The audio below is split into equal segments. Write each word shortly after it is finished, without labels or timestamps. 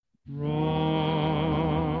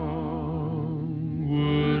Wrong,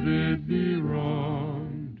 would it be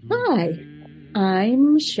wrong Hi,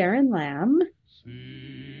 I'm Sharon Lamb,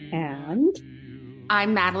 and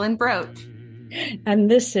I'm Madeline Brote.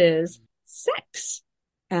 this is Sex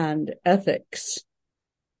and Ethics,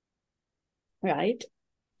 right?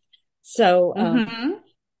 So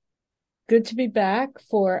good to be back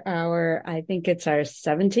for I think it's our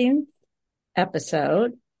 17th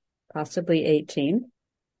episode, possibly 18th.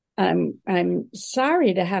 I'm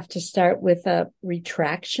sorry to have to start with a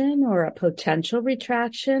retraction or a potential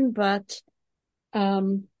retraction, but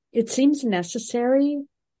it seems necessary.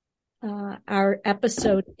 Our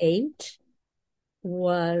episode 8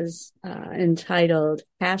 was entitled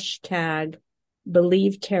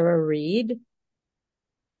 #Believe Tara Reid.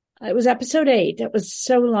 It was episode 8. It was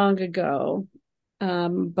so long ago.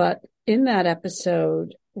 But in that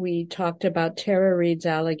episode, we talked about Tara Reid's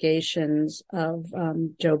allegations of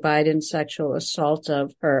Joe Biden's sexual assault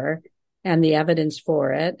of her and the evidence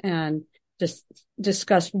for it, and just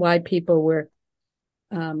discussed why people were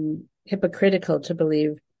hypocritical to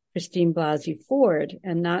believe Christine Blasey Ford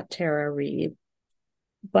and not Tara Reid.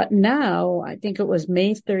 But now, I think it was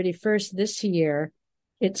May 31st this year,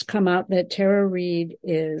 it's come out that Tara Reid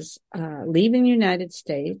is leaving the United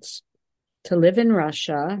States to live in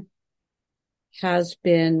Russia, has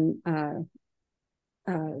been a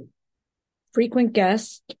frequent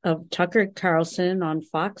guest of Tucker Carlson on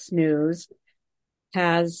Fox News,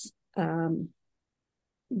 is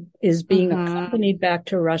being accompanied back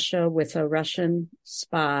to Russia with a Russian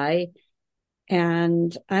spy.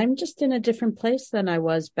 And I'm just in a different place than I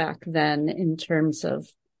was back then in terms of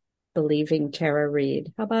believing Tara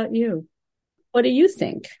Reid. How about you? What do you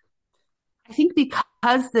think? I think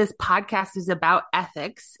because this podcast is about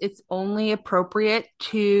ethics, it's only appropriate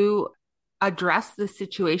to address the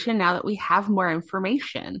situation now that we have more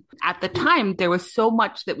information. At the time, there was so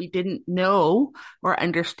much that we didn't know or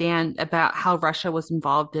understand about how Russia was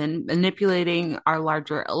involved in manipulating our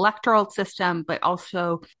larger electoral system, but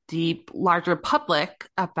also the larger public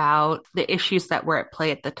about the issues that were at play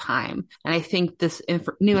at the time. And I think this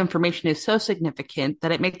new information is so significant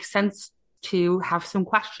that it makes sense to have some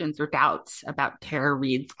questions or doubts about Tara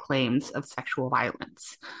Reid's claims of sexual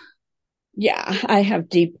violence. Yeah, I have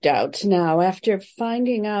deep doubts now after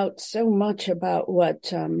finding out so much about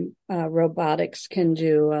what robotics can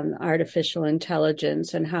do on artificial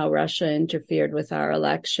intelligence and how Russia interfered with our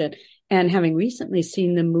election. And having recently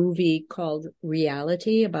seen the movie called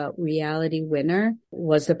Reality about Reality Winner,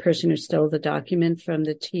 was the person who stole the document from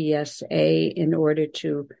the TSA in order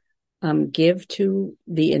to give to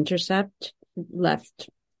The Intercept, left,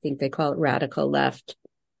 I think they call it radical left,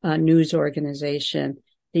 news organization,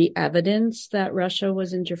 the evidence that Russia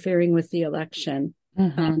was interfering with the election.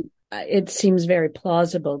 It seems very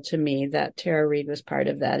plausible to me that Tara Reid was part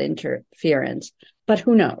of that interference, but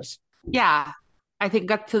who knows? Yeah, I think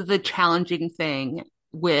that's the challenging thing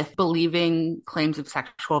with believing claims of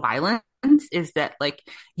sexual violence is that like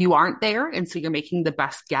you aren't there. And so you're making the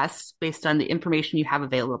best guess based on the information you have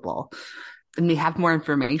available. And we have more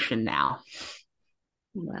information now.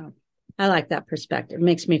 Well, I like that perspective. It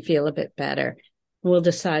makes me feel a bit better. We'll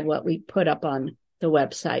decide what we put up on the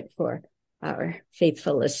website for our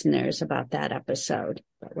faithful listeners about that episode.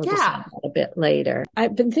 But we'll decide that a bit later.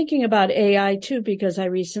 I've been thinking about AI too, because I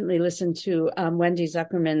recently listened to Wendy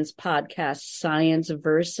Zuckerman's podcast, Science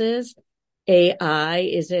Versus AI.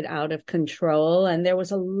 Is it out of control? And there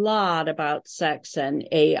was a lot about sex and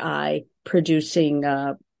AI producing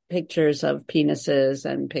pictures of penises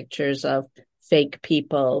and pictures of fake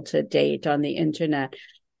people to date on the internet.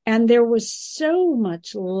 And there was so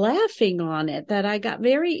much laughing on it that I got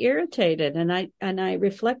very irritated. And I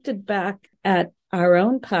reflected back at our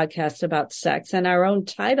own podcast about sex and our own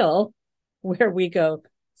title, where we go,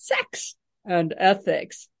 Sex and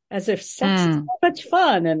Ethics, as if sex is so much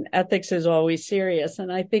fun and ethics is always serious.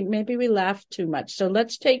 And I think maybe we laugh too much. So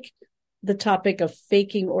let's take the topic of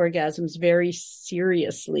faking orgasms very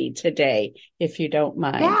seriously today, if you don't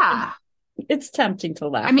mind. Yeah. It's tempting to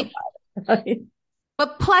laugh about it, right?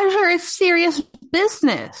 But pleasure is serious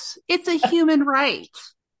business. It's a human right.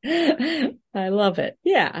 I love it.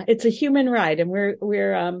 Yeah, it's a human right, and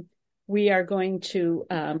we are going to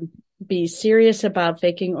be serious about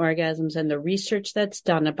faking orgasms and the research that's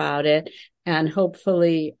done about it, and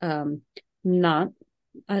hopefully not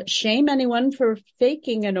shame anyone for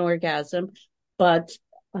faking an orgasm, but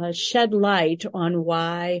shed light on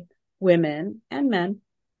why women and men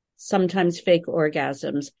sometimes fake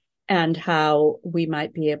orgasms, and how we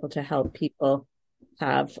might be able to help people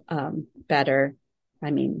have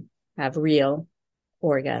have real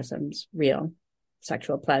orgasms, real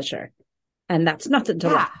sexual pleasure. And that's nothing to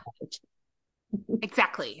laugh at.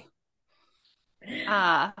 Exactly.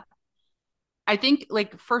 I think,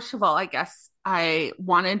 like, first of all, I guess I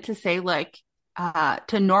wanted to say, like, to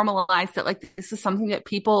normalize that, like, this is something that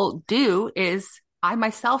people do. Is I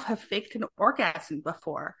myself have faked an orgasm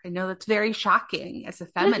before. I know that's very shocking as a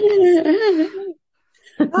feminist.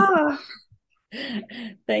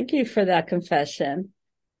 Thank you for that confession.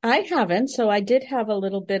 I haven't, so I did have a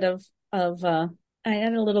little bit of I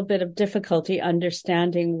had a little bit of difficulty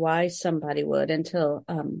understanding why somebody would until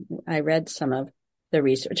I read some of the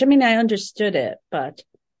research. I mean, I understood it, but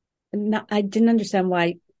I didn't understand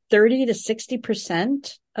why 30 to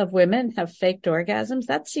 60% of women have faked orgasms.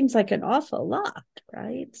 That seems like an awful lot,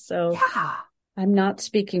 right? So I'm not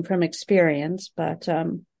speaking from experience, but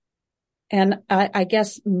and I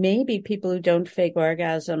guess maybe people who don't fake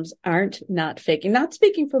orgasms aren't not faking. Not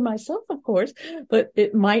speaking for myself, of course, but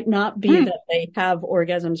it might not be that they have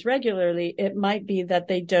orgasms regularly. It might be that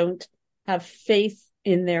they don't have faith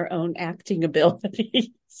in their own acting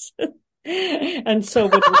abilities. And so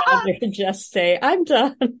would rather just say, I'm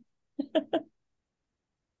done.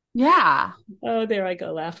 Yeah. Oh, there I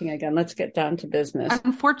go laughing again. Let's get down to business.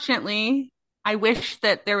 Unfortunately, I wish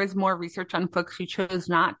that there was more research on folks who chose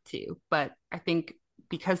not to, but I think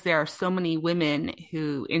because there are so many women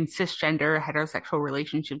who in cisgender heterosexual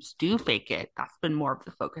relationships do fake it, that's been more of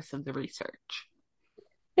the focus of the research.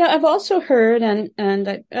 Yeah, I've also heard and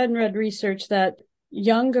read research that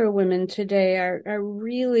younger women today are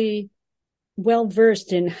really well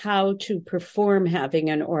versed in how to perform having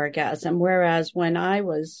an orgasm, whereas when I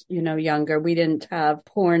was, younger, we didn't have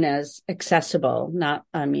porn as accessible.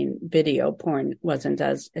 Video porn wasn't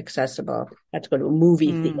as accessible. You had to go to a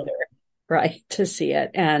movie theater, right, to see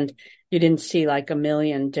it, and you didn't see like a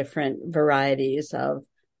million different varieties of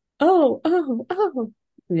oh,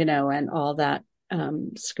 and all that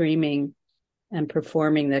screaming and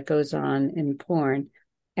performing that goes on in porn.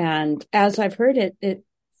 And as I've heard it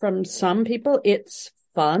from some people, it's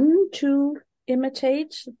fun to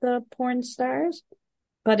imitate the porn stars,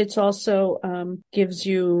 but it's also gives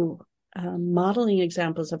you modeling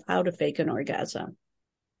examples of how to fake an orgasm.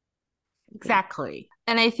 Exactly.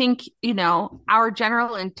 And I think, our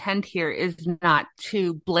general intent here is not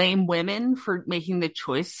to blame women for making the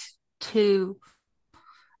choice to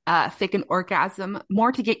fake an orgasm,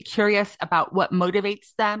 more to get curious about what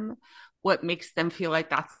motivates them, what makes them feel like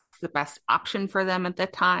that's the best option for them at the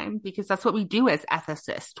time, because that's what we do as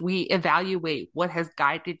ethicists. We evaluate what has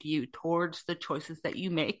guided you towards the choices that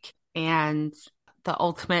you make and the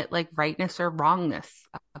ultimate like rightness or wrongness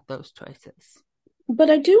of those choices.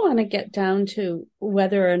 But I do want to get down to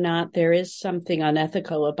whether or not there is something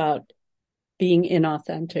unethical about being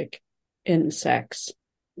inauthentic in sex.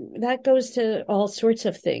 That goes to all sorts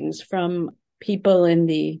of things, from people in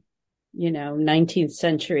the 19th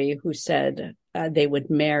century who said they would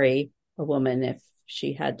marry a woman if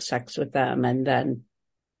she had sex with them. And then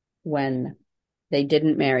when they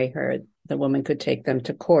didn't marry her, the woman could take them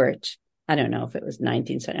to court. I don't know if it was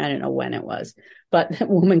 19th century. I don't know when it was, but the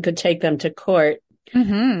woman could take them to court.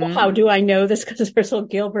 Mm-hmm. Well, how do I know this? Because there's a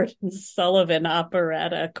Gilbert and Sullivan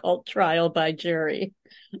operetta called Trial by Jury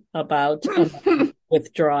about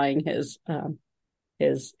withdrawing his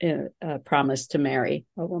promise to marry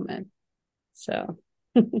a woman. So,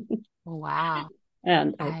 wow.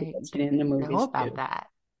 And I think it's in the movies know about too. that.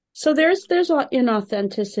 So there's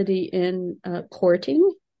inauthenticity in courting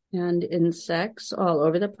and in sex all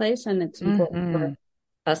over the place, and it's important for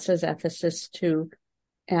us as ethicists to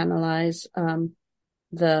analyze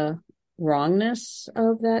the wrongness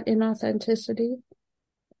of that inauthenticity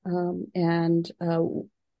and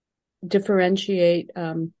differentiate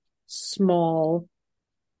small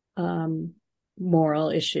moral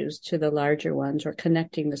issues to the larger ones, or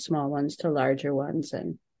connecting the small ones to larger ones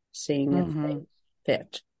and seeing if they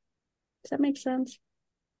fit. Does that make sense?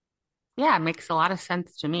 Yeah, it makes a lot of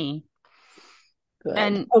sense to me. Good.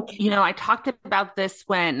 And, okay. I talked about this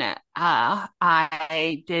when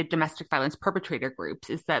I did domestic violence perpetrator groups,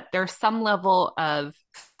 is that there's some level of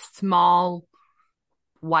small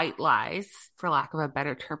white lies, for lack of a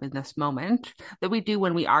better term in this moment, that we do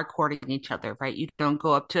when we are courting each other, right? You don't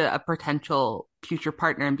go up to a potential future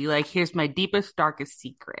partner and be like, here's my deepest, darkest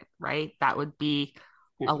secret, right? That would be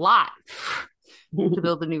a lot to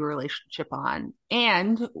build a new relationship on.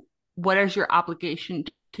 And what is your obligation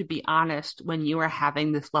to be honest when you are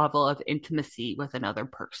having this level of intimacy with another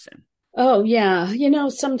person? Oh, yeah.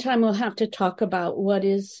 Sometime we'll have to talk about what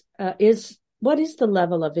is the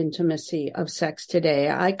level of intimacy of sex today.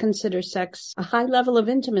 I consider sex a high level of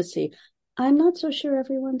intimacy. I'm not so sure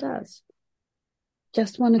everyone does.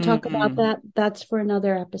 Just want to talk about that. That's for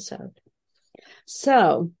another episode.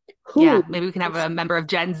 So, yeah, maybe we can have a member of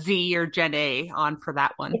Gen Z or Gen A on for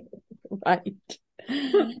that one. Right.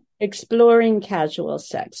 Exploring casual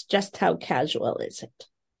sex. Just how casual is it?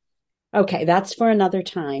 Okay, that's for another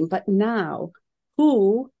time. But now,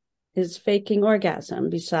 who is faking orgasm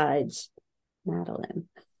besides Madeline?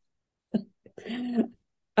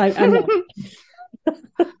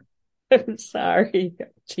 I'm sorry, I'm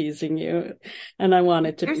teasing you. And I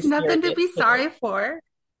wanted to There's be nothing to be sorry for.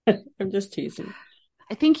 I'm just teasing.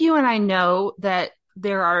 I think you and I know that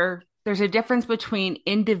there's a difference between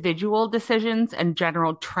individual decisions and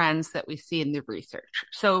general trends that we see in the research.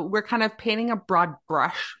 So we're kind of painting a broad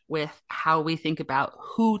brush with how we think about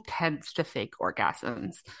who tends to fake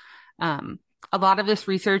orgasms. A lot of this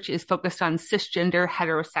research is focused on cisgender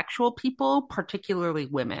heterosexual people, particularly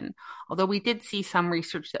women, although we did see some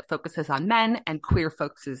research that focuses on men and queer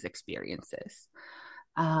folks' experiences.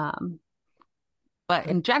 But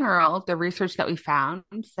in general, the research that we found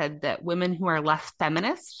said that women who are less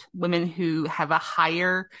feminist, women who have a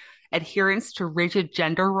higher adherence to rigid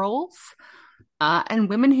gender roles, and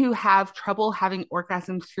women who have trouble having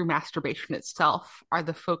orgasms through masturbation itself are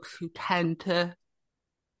the folks who tend to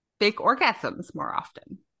fake orgasms more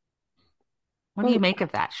often. What do you make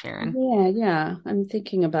of that, Sharon? Yeah. I'm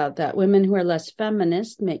thinking about that. Women who are less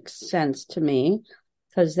feminist makes sense to me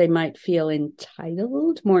because they might feel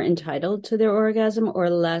more entitled to their orgasm, or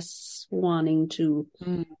less wanting to,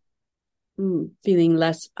 feeling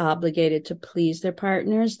less obligated to please their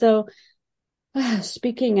partners. Though,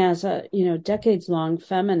 speaking as a, decades-long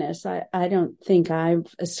feminist, I don't think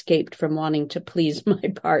I've escaped from wanting to please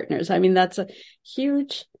my partners. I mean, that's a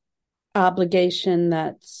huge obligation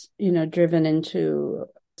that's, driven into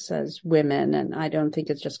us as women. And I don't think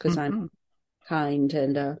it's just because I'm kind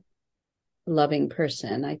and a loving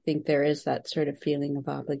person. I think there is that sort of feeling of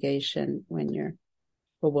obligation when you're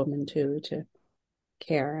a woman too, to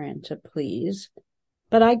care and to please.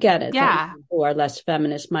 But I get it. Yeah. That people who are less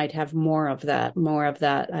feminist might have more of that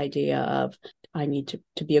idea of, I need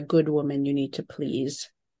to be a good woman. You need to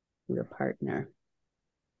please your partner.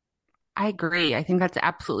 I agree. I think that's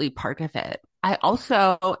absolutely part of it. I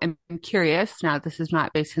also am curious, now this is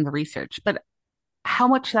not based in the research, but how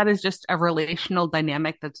much that is just a relational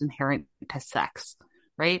dynamic that's inherent to sex,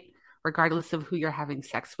 right? Regardless of who you're having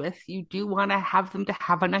sex with, you do want to have them to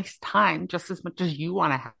have a nice time just as much as you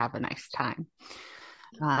want to have a nice time.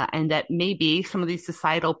 And that maybe some of these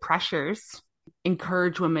societal pressures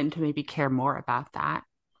encourage women to maybe care more about that.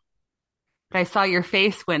 But I saw your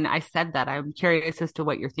face when I said that. I'm curious as to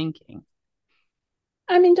what you're thinking.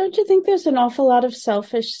 I mean, don't you think there's an awful lot of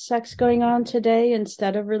selfish sex going on today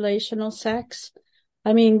instead of relational sex?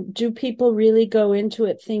 I mean, do people really go into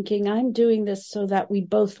it thinking, I'm doing this so that we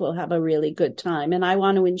both will have a really good time, and I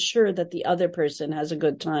want to ensure that the other person has a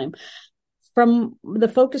good time? From the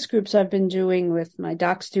focus groups I've been doing with my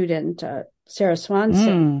doc student, Sarah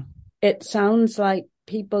Swanson, it sounds like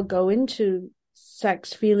people go into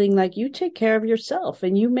sex feeling like you take care of yourself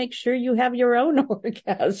and you make sure you have your own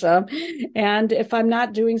orgasm. And if I'm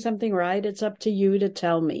not doing something right, it's up to you to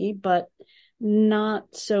tell me, but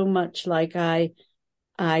not so much like we're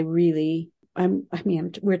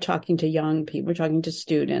talking to young people, we're talking to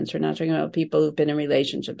students, we're not talking about people who've been in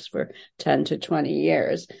relationships for 10 to 20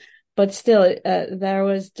 years. But still, there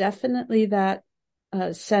was definitely that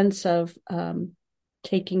sense of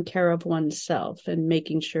taking care of oneself and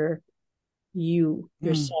making sure you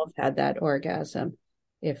yourself had that orgasm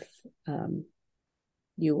if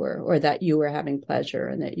you were having pleasure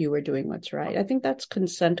and that you were doing what's right. I think that's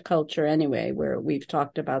consent culture anyway, where we've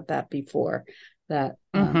talked about that before, that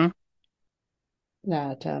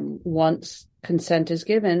once consent is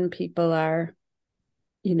given, people are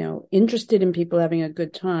interested in people having a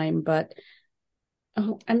good time. But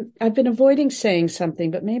I've been avoiding saying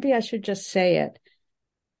something, but maybe I should just say it.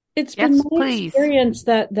 It's been my experience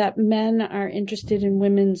that men are interested in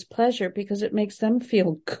women's pleasure because it makes them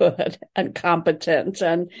feel good and competent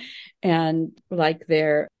and like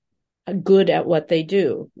they're good at what they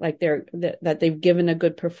do, like that they've given a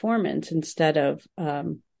good performance, instead of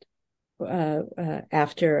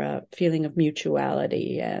after a feeling of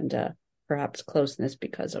mutuality and perhaps closeness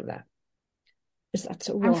because of that. Is that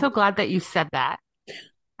so wrong? I'm so glad that you said that.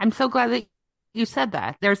 I'm so glad that you said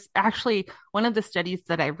that. There's actually one of the studies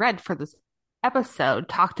that I read for this episode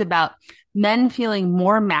talked about men feeling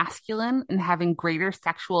more masculine and having greater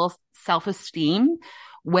sexual self-esteem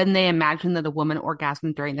when they imagine that a woman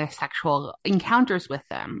orgasmed during their sexual encounters with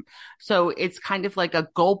them. So it's kind of like a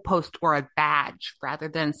goalpost or a badge rather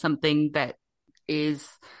than something that is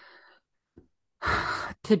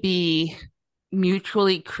to be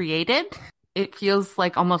mutually created. It feels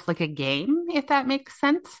like almost like a game, if that makes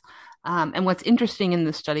sense. And what's interesting in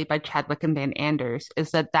this study by Chadwick and Van Anders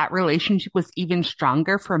is that that relationship was even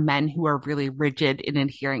stronger for men who are really rigid in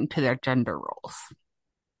adhering to their gender roles.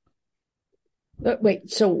 But wait,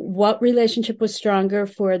 so what relationship was stronger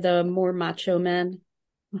for the more macho men,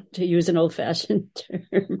 to use an old-fashioned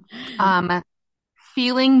term?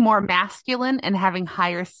 Feeling more masculine and having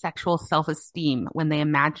higher sexual self-esteem when they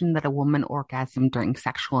imagine that a woman orgasmed during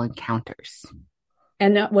sexual encounters.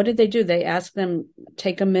 And what did they do? They asked them,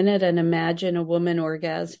 take a minute and imagine a woman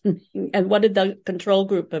orgasm. And what did the control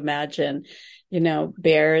group imagine?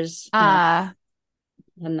 Bears on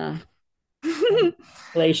the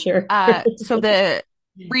glacier. So the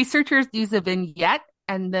researchers used a vignette,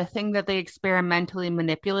 and the thing that they experimentally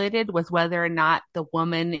manipulated was whether or not the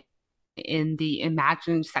woman in the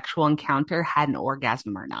imagined sexual encounter had an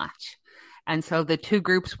orgasm or not. And so the two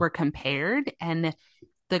groups were compared, and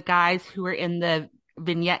the guys who were in the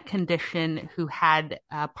vignette condition who had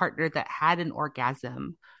a partner that had an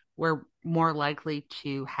orgasm were more likely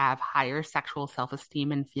to have higher sexual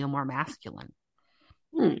self-esteem and feel more masculine.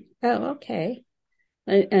 Oh, okay.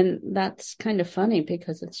 And that's kind of funny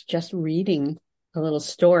because it's just reading a little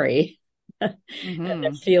story. Mm-hmm. And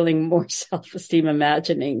they're feeling more self-esteem,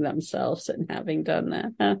 imagining themselves and having done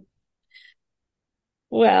that. Huh?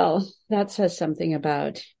 Well, that says something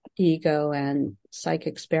about ego and psych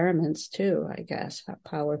experiments too, I guess, how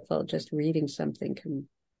powerful just reading something can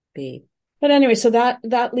be. But anyway, so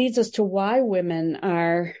that leads us to why women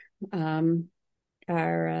are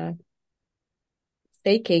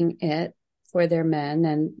faking it for their men.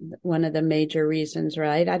 And one of the major reasons,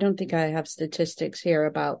 right? I don't think I have statistics here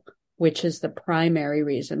about which is the primary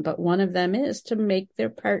reason, but one of them is to make their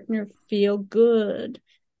partner feel good,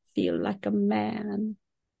 feel like a man,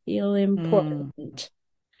 feel important.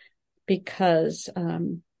 Because, of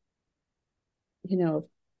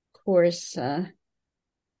course, men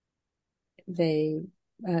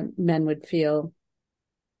would feel,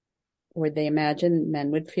 or they imagine men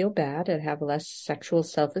would feel bad and have less sexual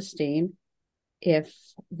self-esteem if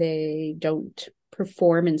they don't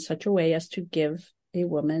perform in such a way as to give a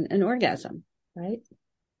woman an orgasm, right?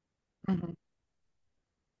 Mm-hmm.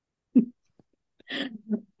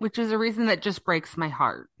 Which is a reason that just breaks my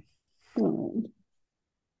heart. Oh.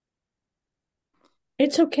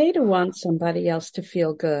 It's okay to want somebody else to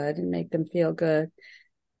feel good and make them feel good.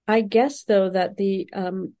 I guess, though, that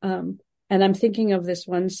and I'm thinking of this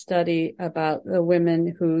one study about the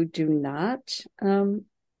women who do not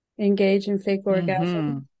engage in fake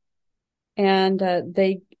orgasm. And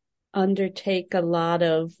they undertake a lot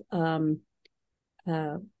of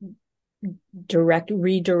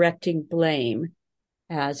redirecting blame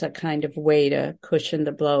as a kind of way to cushion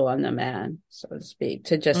the blow on the man, so to speak,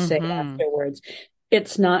 to just say afterwards,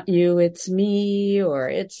 it's not you, it's me, or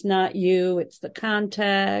it's not you, it's the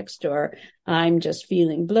context, or I'm just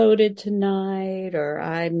feeling bloated tonight, or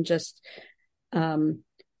I'm just,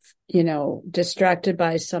 distracted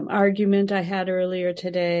by some argument I had earlier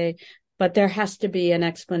today. But there has to be an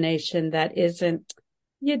explanation that isn't,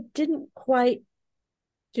 you didn't quite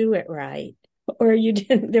do it right, or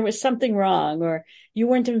there was something wrong, or you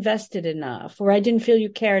weren't invested enough, or I didn't feel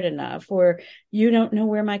you cared enough, or you don't know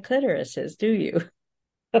where my clitoris is, do you?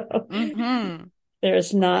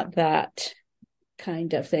 There's not that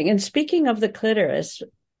kind of thing. And speaking of the clitoris,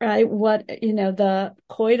 right, the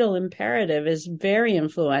coital imperative is very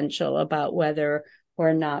influential about whether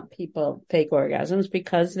or not people fake orgasms,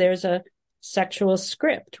 because there's a sexual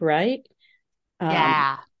script, right?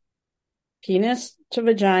 Yeah. Penis to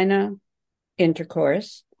vagina,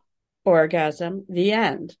 intercourse, orgasm, the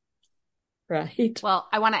end. Right. Well,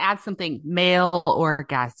 I want to add something. Male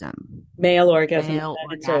orgasm.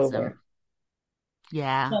 It's over.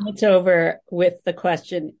 Yeah. And it's over with the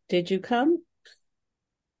question, did you come?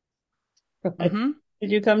 Did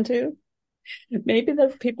you come too? Maybe the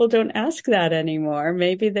people don't ask that anymore.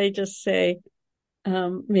 Maybe they just say,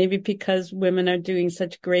 maybe because women are doing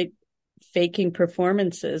such great faking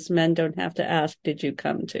performances, men don't have to ask, did you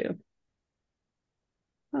come too?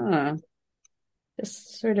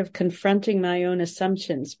 Just sort of confronting my own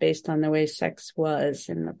assumptions based on the way sex was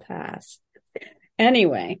in the past.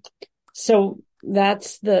 Anyway, so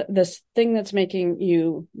that's the thing that's making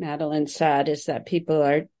you, Madeline, sad, is that people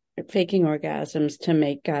are faking orgasms to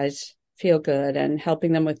make guys feel good and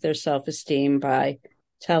helping them with their self-esteem by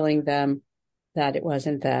telling them that it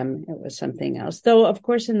wasn't them, it was something else. Though, of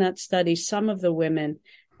course, in that study, some of the women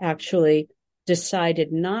actually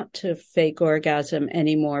decided not to fake orgasm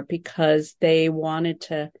anymore because they wanted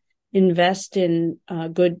to invest in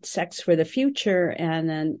good sex for the future and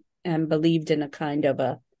then and believed in a kind of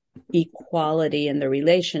a equality in the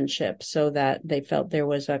relationship, so that they felt there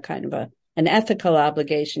was a kind of an ethical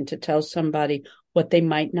obligation to tell somebody what they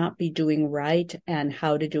might not be doing right and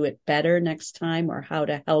how to do it better next time, or how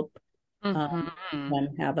to help them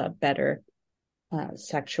have a better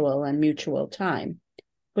sexual and mutual time,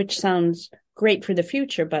 which sounds great for the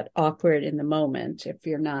future, but awkward in the moment if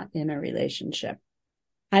you're not in a relationship.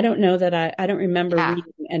 I don't know that I don't remember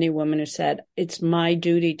reading any woman who said, it's my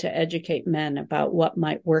duty to educate men about what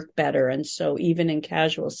might work better. And so even in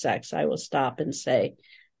casual sex, I will stop and say,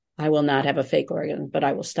 I will not have a fake orgasm, but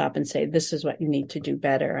I will stop and say, this is what you need to do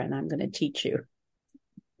better. And I'm going to teach you.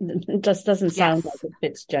 It just doesn't sound like it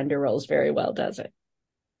fits gender roles very well, does it?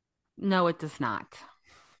 No, it does not.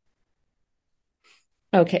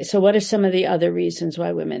 Okay. So what are some of the other reasons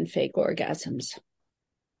why women fake orgasms?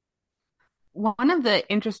 One of the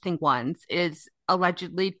interesting ones is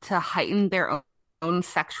allegedly to heighten their own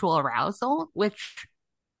sexual arousal, which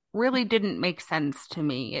really didn't make sense to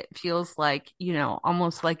me. It feels like,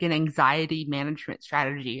 almost like an anxiety management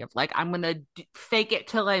strategy of like, I'm going to fake it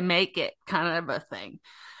till I make it kind of a thing,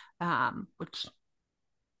 which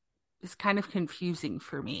is kind of confusing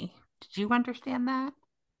for me. Did you understand that?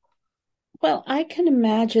 Well, I can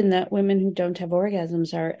imagine that women who don't have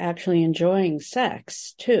orgasms are actually enjoying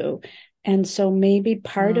sex too. And so maybe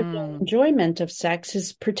part of their enjoyment of sex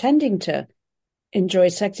is pretending to enjoy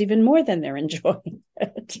sex even more than they're enjoying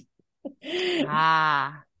it.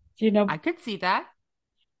 I could see that.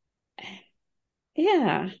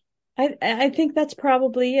 Yeah. I think that's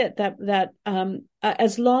probably it. That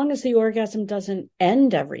as long as the orgasm doesn't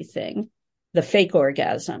end everything, the fake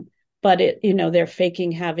orgasm, but they're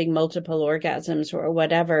faking having multiple orgasms or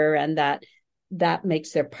whatever, and that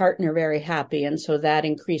makes their partner very happy, and so that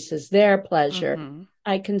increases their pleasure.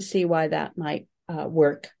 I can see why that might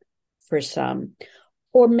work for some.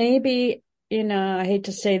 Or maybe, I hate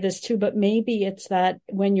to say this too, but maybe it's that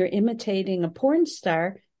when you're imitating a porn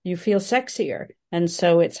star, you feel sexier. And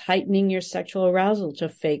so it's heightening your sexual arousal to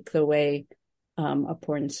fake the way a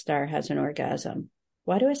porn star has an orgasm.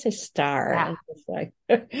 Why do I say star? Yeah. It's like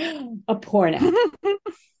a porn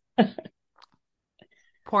actor.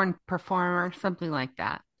 Porn performer, something like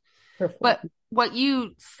that. But what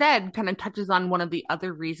you said kind of touches on one of the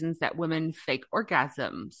other reasons that women fake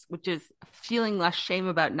orgasms, which is feeling less shame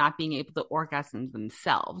about not being able to orgasm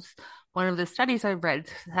themselves. One of the studies I read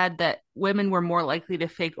said that women were more likely to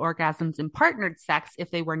fake orgasms in partnered sex if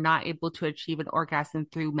they were not able to achieve an orgasm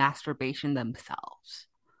through masturbation themselves.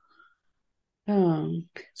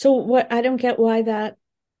 So what, I don't get why that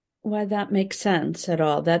makes sense at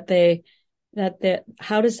all.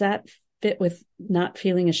 How does that fit with not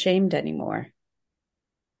feeling ashamed anymore?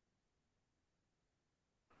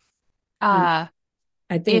 I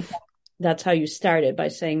think that's how you started, by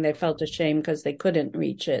saying they felt ashamed because they couldn't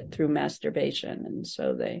reach it through masturbation. And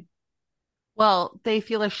so they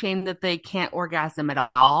feel ashamed that they can't orgasm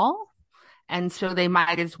at all. And so they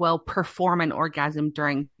might as well perform an orgasm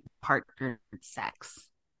during partnered sex,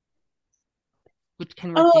 which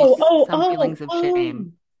can reduce some feelings of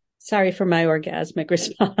shame. Sorry for my orgasmic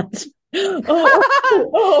response.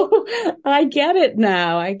 I get it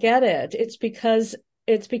now. I get it. It's because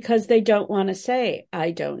they don't want to say,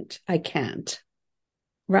 I can't.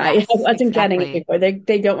 Right. Yes, I wasn't getting it before.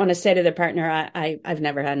 They don't want to say to their partner, I've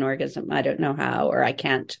never had an orgasm. I don't know how, or I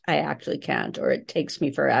actually can't, or it takes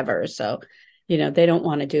me forever. So, they don't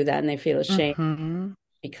want to do that, and they feel ashamed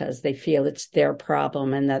because they feel it's their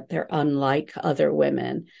problem and that they're unlike other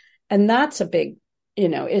women. And that's a big,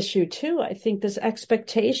 issue too. I think this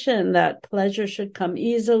expectation that pleasure should come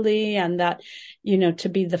easily, and that, to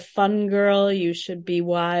be the fun girl, you should be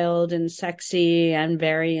wild and sexy and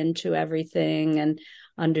very into everything and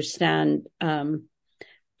understand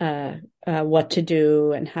what to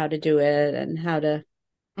do and how to do it and how to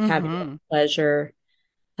have pleasure.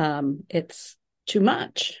 It's too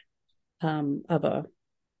much of a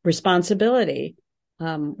responsibility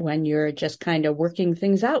when you're just kind of working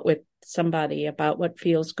things out with somebody about what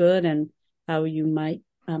feels good and how you might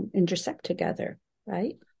intersect together,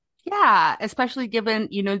 right? Yeah, especially given,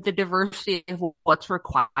 the diversity of what's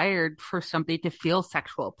required for somebody to feel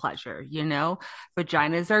sexual pleasure.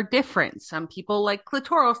 Vaginas are different. Some people like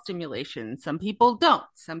clitoral stimulation. Some people don't.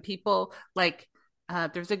 Some people like,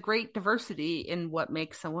 there's a great diversity in what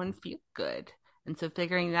makes someone feel good. And so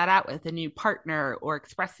figuring that out with a new partner or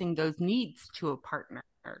expressing those needs to a partner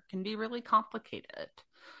can be really complicated.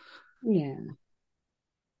 Yeah.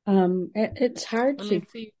 It's hard Let me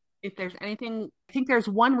see if there's anything. I think there's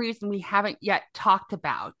one reason we haven't yet talked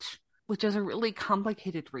about, which is a really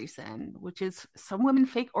complicated reason, which is some women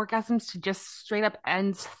fake orgasms to just straight up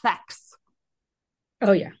end sex.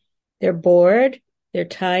 Oh, yeah. They're bored. They're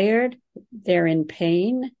tired. They're in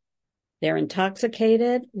pain. They're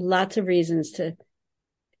intoxicated. Lots of reasons to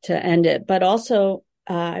end it. But also,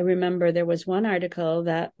 I remember there was one article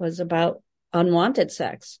that was about unwanted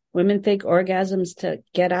sex. Women fake orgasms to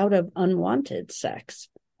get out of unwanted sex.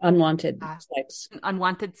 Unwanted sex.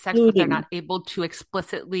 Unwanted sex that they're not able to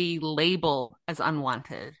explicitly label as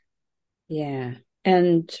unwanted. Yeah.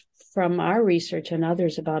 And from our research and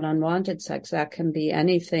others about unwanted sex, that can be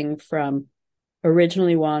anything from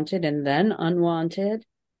originally wanted and then unwanted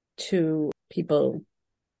to people,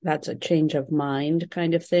 that's a change of mind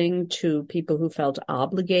kind of thing, to people who felt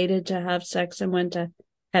obligated to have sex and went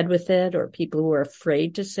ahead with it, or people who were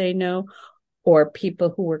afraid to say no, or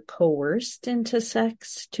people who were coerced into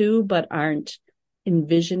sex too, but aren't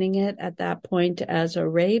envisioning it at that point as a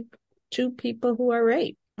rape, to people who are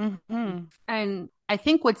raped. Mm-hmm. And I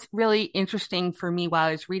think what's really interesting for me while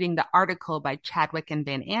I was reading the article by Chadwick and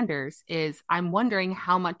Van Anders is I'm wondering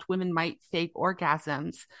how much women might fake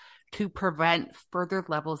orgasms to prevent further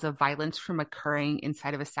levels of violence from occurring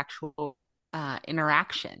inside of a sexual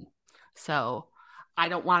interaction. So I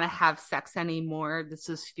don't want to have sex anymore. This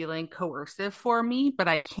is feeling coercive for me, but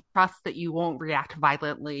I trust that you won't react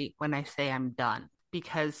violently when I say I'm done.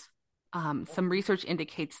 Because some research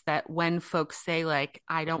indicates that when folks say, like,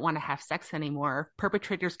 I don't want to have sex anymore,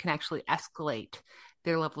 perpetrators can actually escalate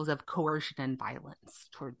their levels of coercion and violence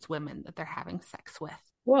towards women that they're having sex with.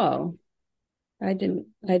 Whoa. I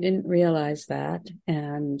didn't realize that.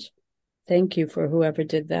 And thank you for whoever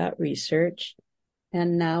did that research.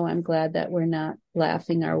 And now I'm glad that we're not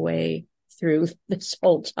laughing our way through this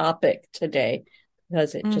whole topic today,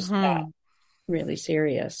 because it just got really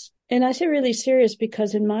serious. And I say really serious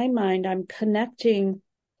because in my mind, I'm connecting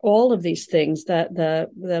all of these things, that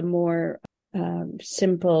the more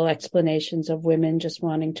simple explanations of women just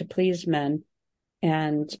wanting to please men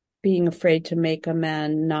and being afraid to make a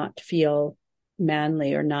man not feel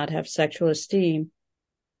manly or not have sexual esteem,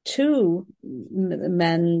 to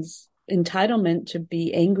men's entitlement to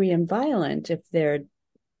be angry and violent if they're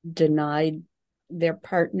denied their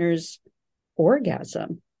partner's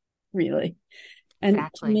orgasm, really. And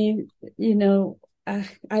exactly. To me, you know, I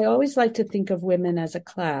always like to think of women as a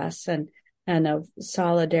class and of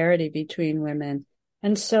solidarity between women.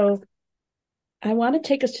 And so I want to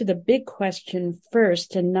take us to the big question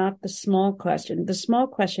first and not the small question. The small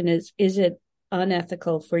question is it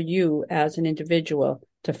unethical for you as an individual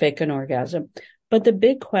to fake an orgasm? But the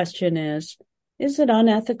big question is it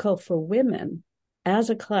unethical for women as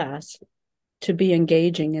a class to be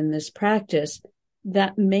engaging in this practice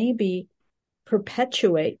that maybe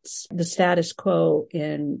perpetuates the status quo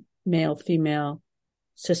in male, female,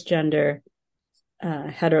 cisgender,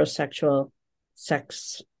 heterosexual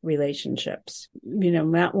sex relationships? You know,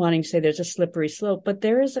 not wanting to say there's a slippery slope, but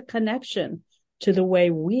there is a connection to the way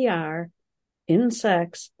we are in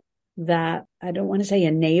sex that I don't want to say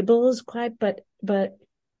enables quite, but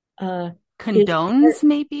condones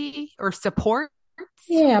maybe, or supports.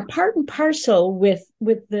 Yeah, part and parcel with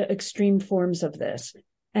the extreme forms of this.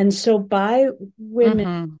 And so by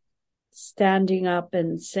women standing up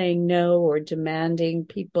and saying no, or demanding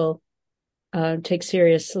people take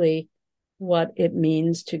seriously what it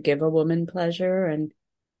means to give a woman pleasure, and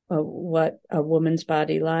what a woman's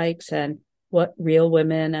body likes, and what real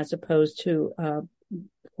women, as opposed to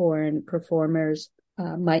porn performers,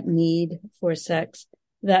 might need for sex,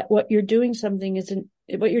 that what you're doing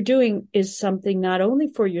is something not only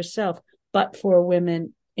for yourself, but for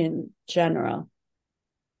women in general.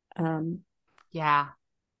 Yeah.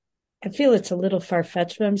 I feel it's a little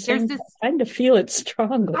far-fetched what I'm saying. I kind of feel it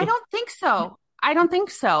strongly. I don't think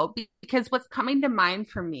so, because what's coming to mind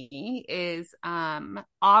for me is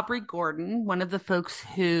Aubrey Gordon, one of the folks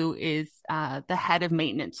who is the head of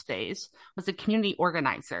maintenance days, was a community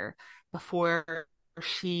organizer before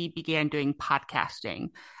she began doing podcasting.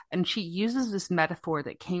 And she uses this metaphor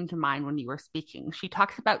that came to mind when you were speaking. She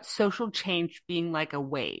talks about social change being like a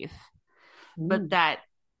wave, but that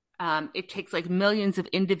it takes like millions of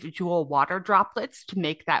individual water droplets to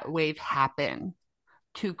make that wave happen,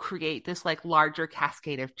 to create this like larger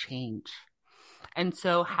cascade of change. And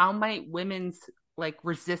so how might women's like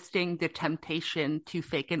resisting the temptation to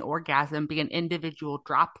fake an orgasm be an individual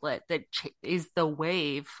droplet that is the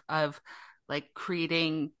wave of like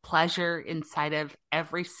creating pleasure inside of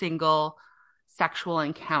every single sexual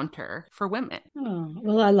encounter for women? Oh,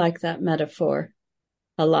 well, I like that metaphor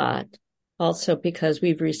a lot. Also, because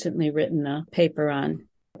we've recently written a paper on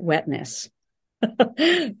wetness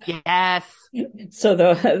Yes. So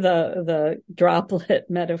the droplet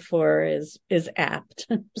metaphor is apt.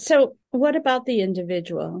 So what about the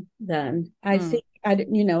individual then? I think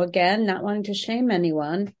again, not wanting to shame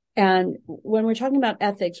anyone. And when we're talking about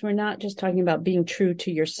ethics, we're not just talking about being true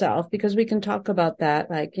to yourself, because we can talk about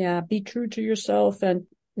that, like, yeah, be true to yourself and,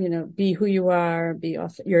 be who you are, be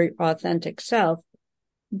your authentic self.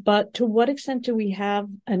 But to what extent do we have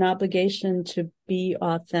an obligation to be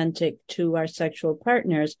authentic to our sexual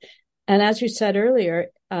partners? And as you said earlier,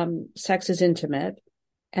 sex is intimate.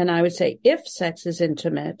 And I would say if sex is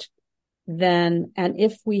intimate, then, and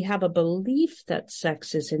if we have a belief that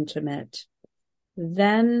sex is intimate,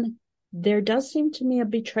 then there does seem to me a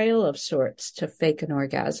betrayal of sorts to fake an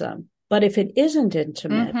orgasm. But if it isn't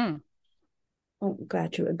intimate, oh,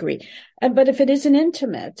 glad you agree. But if it isn't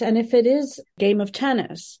intimate, and if it is a game of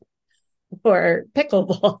tennis or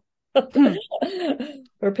pickleball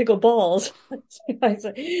or pickleballs,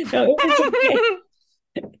 no,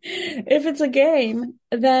 if it's a game,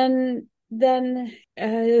 then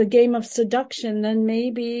a game of seduction, then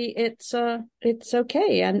maybe it's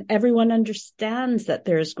okay, and everyone understands that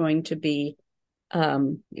there's going to be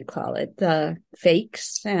you call it the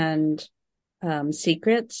fakes and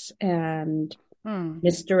secrets and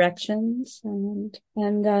misdirections and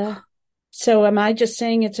so am I just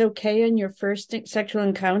saying it's okay in your first sexual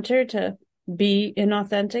encounter to be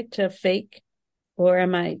inauthentic, to fake, or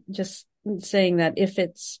am I just saying that if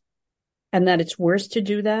it's and that it's worse to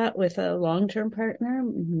do that with a long-term partner?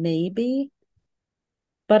 Maybe.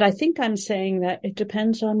 But I think I'm saying that it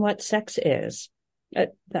depends on what sex is.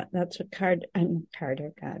 That's what Carter,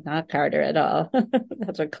 God, not Carter at all.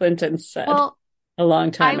 That's what Clinton said a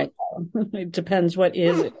long time ago. It depends what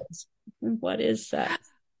is sex.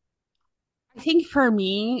 I think for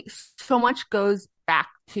me, so much goes back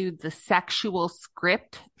to the sexual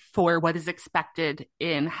script for what is expected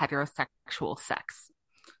in heterosexual sex.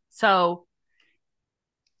 So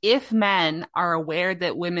if men are aware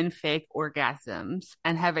that women fake orgasms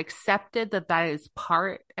and have accepted that that is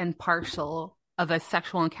part and parcel of a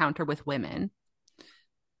sexual encounter with women,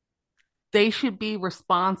 they should be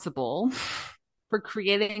responsible for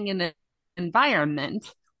creating an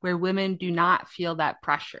environment where women do not feel that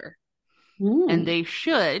pressure. And they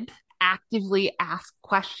should actively ask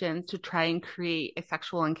questions to try and create a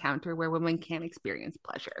sexual encounter where women can experience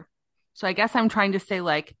pleasure. So I guess I'm trying to say,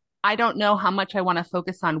 like, I don't know how much I want to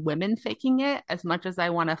focus on women faking it as much as I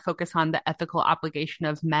want to focus on the ethical obligation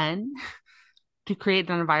of men to create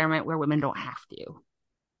an environment where women don't have to.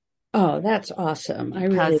 Oh, that's awesome.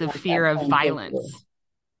 Because of fear of violence.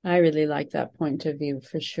 I really like that point of view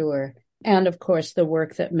for sure. And of course, the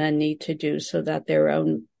work that men need to do so that their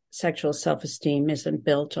own sexual self-esteem isn't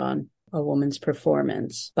built on a woman's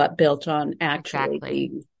performance, but built on actually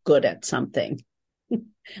being good at something,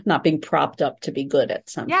 not being propped up to be good at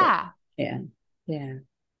something. Yeah. And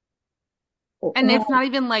it's not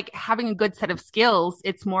even like having a good set of skills.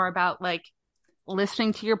 It's more about like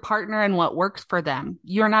listening to your partner and what works for them.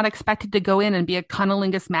 You're not expected to go in and be a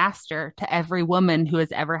cunnilingus master to every woman who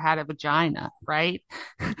has ever had a vagina, right?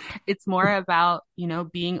 It's more about,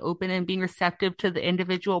 being open and being receptive to the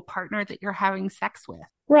individual partner that you're having sex with.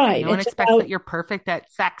 Right. No one expects that you're perfect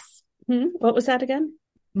at sex. What was that again?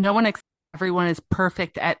 No one expects everyone is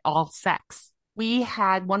perfect at all sex. We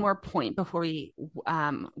had one more point before we,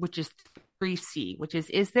 which is 3C, which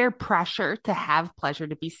is there pressure to have pleasure,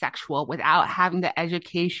 to be sexual without having the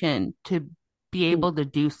education to be able to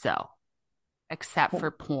do so, except for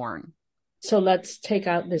porn? So let's take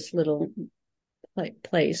out this little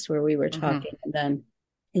place where we were talking and then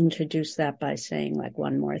introduce that by saying like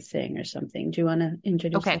one more thing or something. Do you want to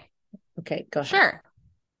introduce that? Okay, go ahead. Sure.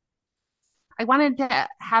 I wanted to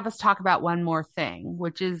have us talk about one more thing,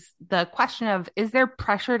 which is the question of, is there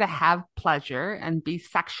pressure to have pleasure and be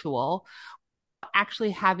sexual,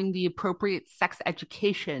 actually having the appropriate sex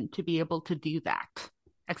education to be able to do that,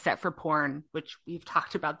 except for porn, which we've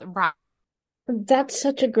talked about the problem. That's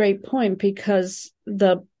such a great point, because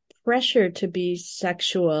the pressure to be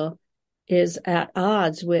sexual is at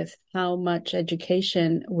odds with how much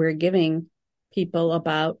education we're giving people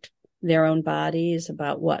about their own bodies,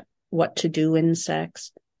 about what to do in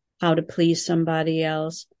sex, how to please somebody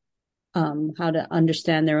else, how to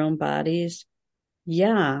understand their own bodies.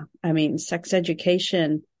 Yeah. I mean, sex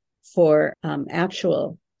education for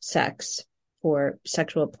actual sex, for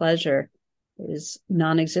sexual pleasure, is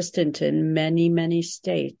non-existent in many, many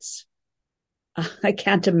states. I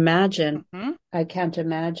can't imagine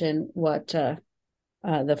what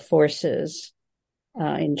the forces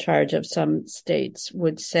in charge of some states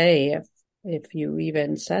would say if you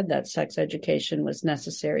even said that sex education was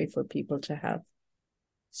necessary for people to have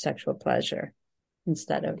sexual pleasure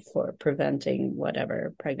instead of for preventing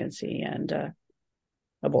whatever pregnancy and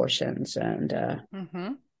abortions and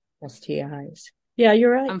STIs. Yeah,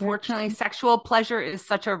 you're right. Unfortunately, sexual pleasure is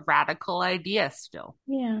such a radical idea still.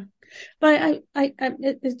 Yeah. But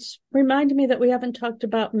it's reminded me that we haven't talked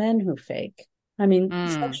about men who fake. I mean,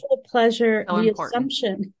 sexual pleasure, So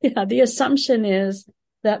important. the assumption is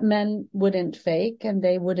that men wouldn't fake and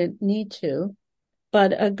they wouldn't need to.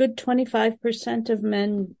 But a good 25% of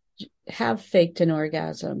men have faked an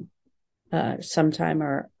orgasm sometime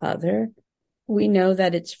or other. We know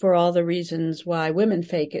that it's for all the reasons why women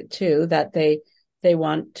fake it too, that they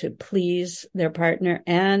want to please their partner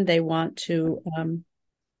and they want to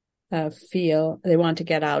they want to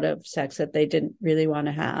get out of sex that they didn't really want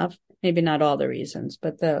to have. Maybe not all the reasons,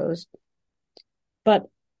 but those. But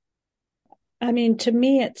I mean, to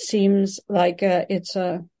me, it seems like there's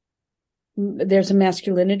a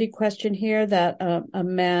masculinity question here that a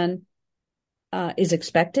man is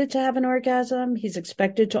expected to have an orgasm. He's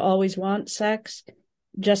expected to always want sex,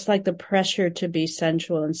 just like the pressure to be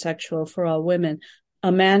sensual and sexual for all women.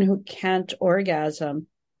 A man who can't orgasm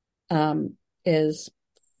is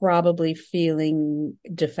probably feeling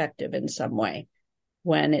defective in some way,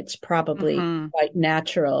 when it's probably quite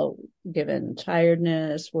natural given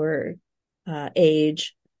tiredness or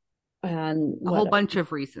age and a whole bunch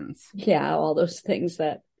of reasons. Yeah, all those things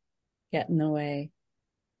that get in the way.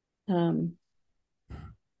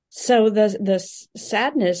 So the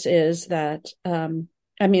sadness is that, I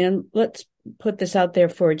mean, let's put this out there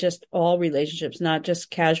for just all relationships, not just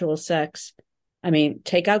casual sex. I mean,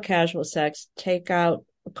 take out casual sex, take out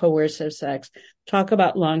coercive sex, talk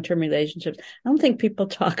about long-term relationships. I don't think people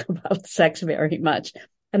talk about sex very much.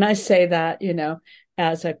 And I say that,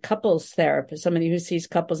 as a couples therapist, somebody who sees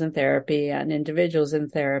couples in therapy and individuals in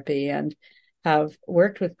therapy and have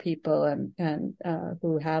worked with people and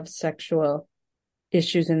who have sexual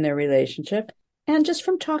issues in their relationship. And just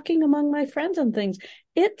from talking among my friends and things,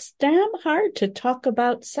 it's damn hard to talk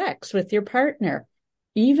about sex with your partner,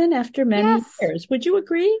 even after many years. Would you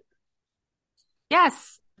agree?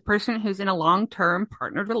 Yes. A person who's in a long-term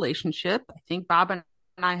partnered relationship. I think Bob and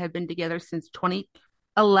I have been together since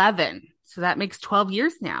 2011. So that makes 12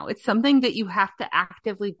 years now. It's something that you have to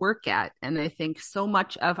actively work at. And I think so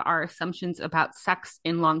much of our assumptions about sex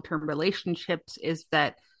in long-term relationships is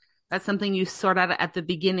that that's something you sort out at the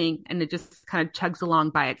beginning and it just kind of chugs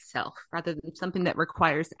along by itself, rather than something that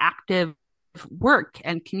requires active work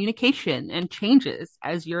and communication and changes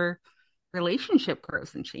as your relationship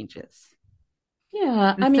grows and changes.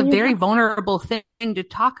 Yeah. It's a very vulnerable thing to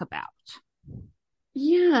talk about.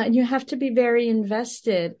 Yeah. And you have to be very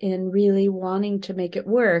invested in really wanting to make it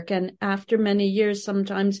work. And after many years,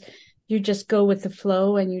 sometimes you just go with the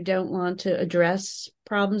flow and you don't want to address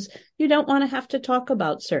problems. You don't want to have to talk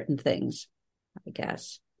about certain things, I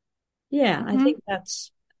guess. Yeah, I think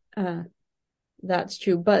that's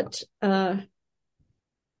true. But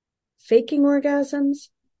faking orgasms,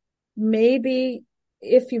 maybe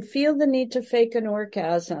if you feel the need to fake an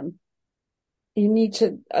orgasm, you need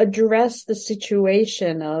to address the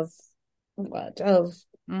situation of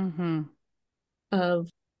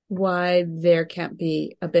why there can't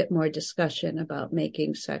be a bit more discussion about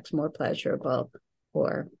making sex more pleasurable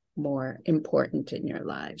or more important in your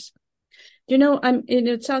lives.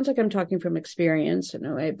 It sounds like I'm talking from experience in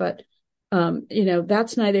a way, but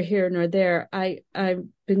that's neither here nor there. I've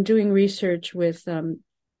been doing research with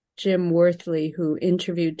Jim Worthley, who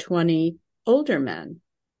interviewed 20 older men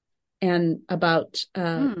and about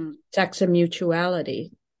sex and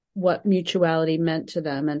mutuality, what mutuality meant to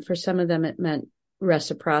them. And for some of them, it meant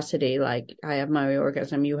reciprocity, like I have my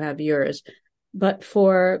orgasm, you have yours. But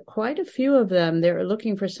for quite a few of them, they were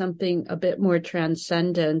looking for something a bit more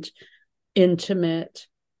transcendent, intimate,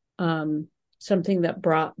 something that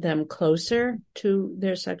brought them closer to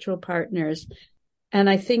their sexual partners. And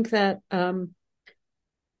I think that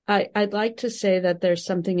I'd like to say that there's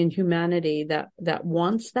something in humanity that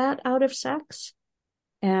wants that out of sex.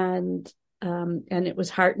 And it was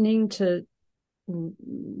heartening to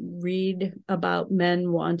read about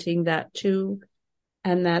men wanting that too,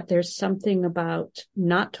 and that there's something about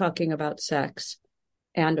not talking about sex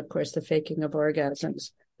and, of course, the faking of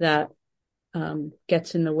orgasms that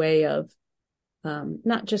gets in the way of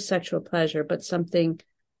not just sexual pleasure, but something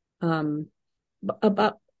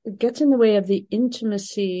gets in the way of the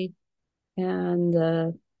intimacy and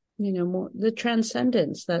more the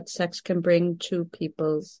transcendence that sex can bring to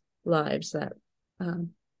people's lives that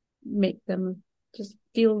make them just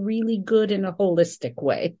feel really good in a holistic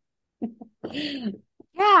way.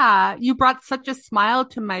 Yeah, you brought such a smile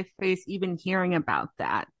to my face even hearing about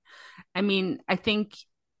that. I mean, I think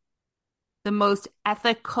The most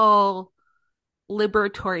ethical,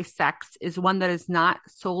 liberatory sex is one that is not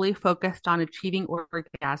solely focused on achieving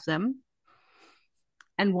orgasm,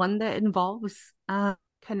 and one that involves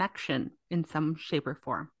connection in some shape or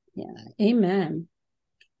form. Yeah. Amen.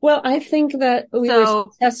 Well, I think that we were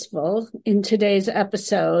successful in today's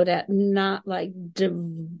episode at not like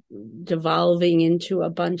devolving into a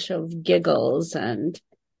bunch of giggles and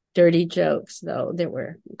dirty jokes, though there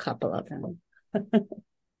were a couple of them.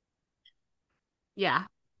 Yeah.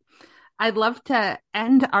 I'd love to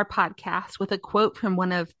end our podcast with a quote from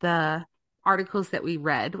one of the articles that we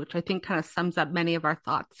read, which I think kind of sums up many of our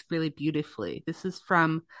thoughts really beautifully. This is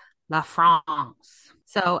from La France.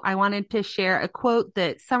 So I wanted to share a quote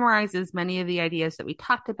that summarizes many of the ideas that we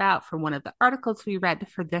talked about from one of the articles we read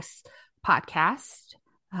for this podcast.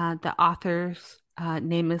 The author's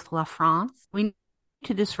name is La France. We need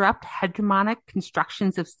to disrupt hegemonic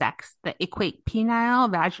constructions of sex that equate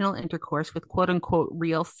penile vaginal intercourse with quote unquote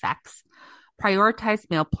real sex, prioritize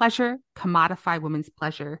male pleasure, commodify women's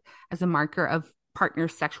pleasure as a marker of partner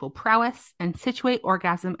sexual prowess, and situate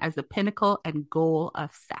orgasm as the pinnacle and goal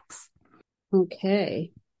of sex.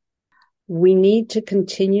 Okay. We need to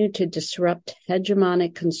continue to disrupt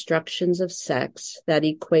hegemonic constructions of sex that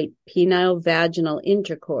equate penile vaginal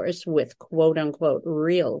intercourse with quote unquote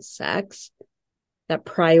real sex, that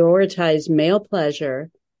prioritize male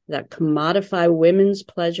pleasure, that commodify women's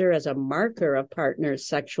pleasure as a marker of partners'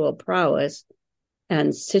 sexual prowess,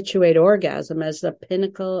 and situate orgasm as the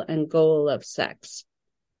pinnacle and goal of sex.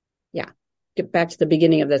 Yeah. Get back to the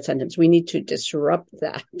beginning of that sentence. We need to disrupt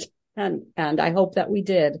that. And I hope that we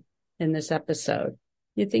did in this episode.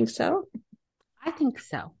 You think so? I think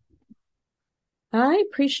so. I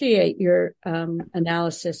appreciate your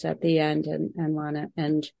analysis at the end and want to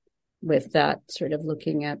end with that, sort of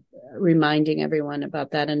looking at reminding everyone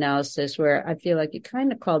about that analysis, where I feel like you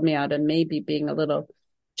kind of called me out on maybe being a little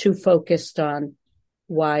too focused on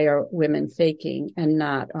why are women faking and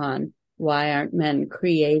not on why aren't men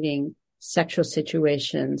creating sexual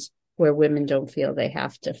situations where women don't feel they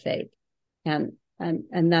have to fake. And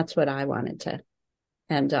that's what I wanted to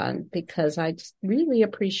end on, because I just really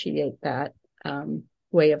appreciate that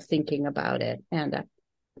way of thinking about it, and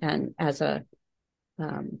as a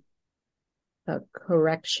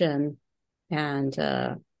correction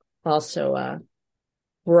and also a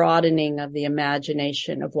broadening of the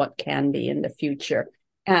imagination of what can be in the future.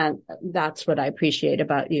 And that's what I appreciate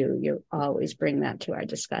about you. You always bring that to our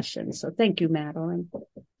discussion. So thank you, Madeline.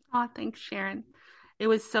 Oh, thanks, Sharon. It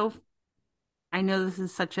was so, I know this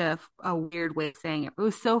is such a weird way of saying it. It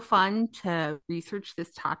was so fun to research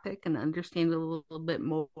this topic and understand it a little bit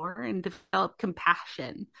more and develop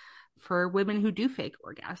compassion for women who do fake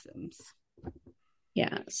orgasms.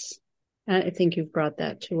 Yes. I think you've brought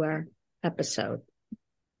that to our episode.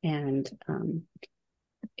 And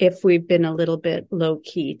if we've been a little bit low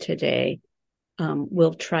key today,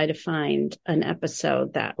 we'll try to find an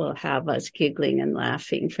episode that will have us giggling and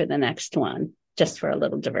laughing for the next one, just for a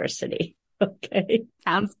little diversity. Okay.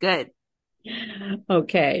 Sounds good.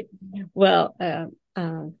 Okay. Well,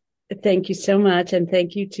 thank you so much. And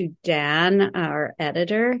thank you to Dan, our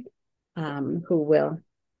editor, who will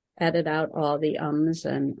edit out all the ums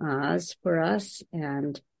and ahs for us.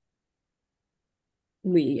 And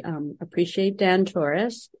we appreciate Dan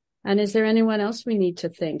Torres. And is there anyone else we need to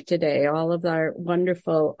thank today? All of our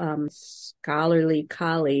wonderful scholarly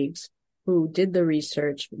colleagues who did the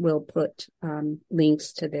research. Will put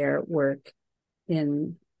links to their work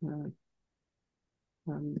in the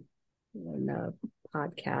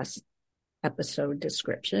podcast episode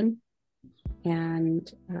description.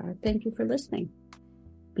 And thank you for listening.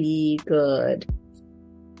 Be good.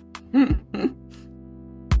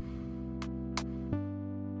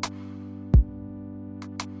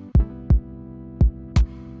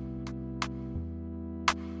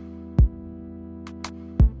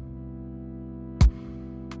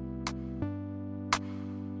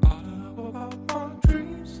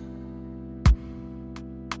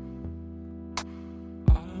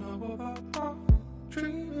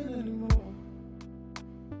 Dreams.